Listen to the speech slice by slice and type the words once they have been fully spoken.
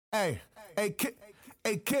Hey,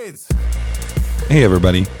 kids. Hey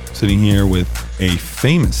everybody, sitting here with a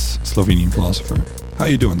famous Slovenian philosopher. How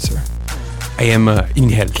you doing, sir? I am in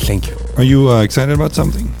health, thank you. Are you excited about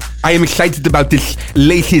something? I am excited about this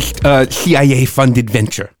latest CIA-funded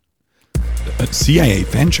venture. A CIA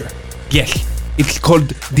venture? Yes, it's called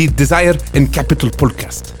the Desire and Capital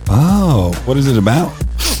Podcast. Oh, what is it about?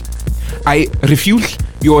 I refuse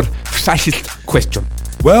your fascist question.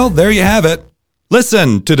 Well, there you have it.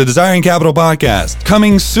 Listen to the Desiring Capital podcast,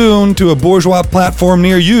 coming soon to a bourgeois platform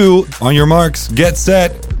near you. On your marks, get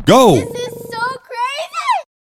set, go!